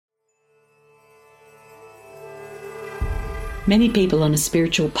Many people on a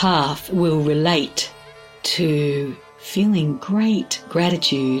spiritual path will relate to feeling great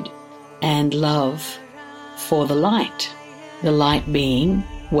gratitude and love for the light being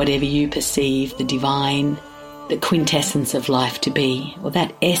whatever you perceive the divine, the quintessence of life to be, or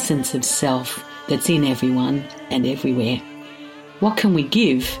that essence of self that's in everyone and everywhere. What can we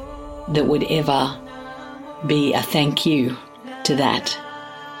give that would ever be a thank you to that?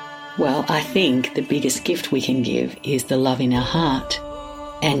 Well, I think the biggest gift we can give is the love in our heart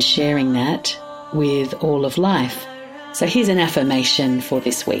and sharing that with all of life. So here's an affirmation for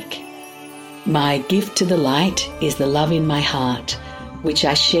this week. My gift to the light is the love in my heart, which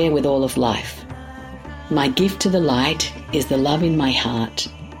I share with all of life. My gift to the light is the love in my heart,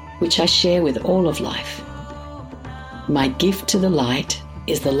 which I share with all of life. My gift to the light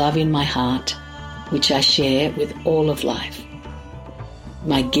is the love in my heart, which I share with all of life.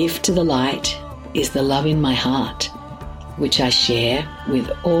 My gift to the light is the love in my heart, which I share with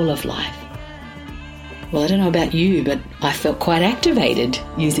all of life. Well, I don't know about you, but I felt quite activated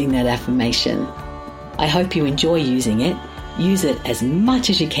using that affirmation. I hope you enjoy using it. Use it as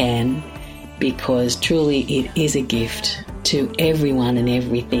much as you can, because truly it is a gift to everyone and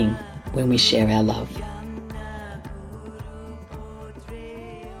everything when we share our love.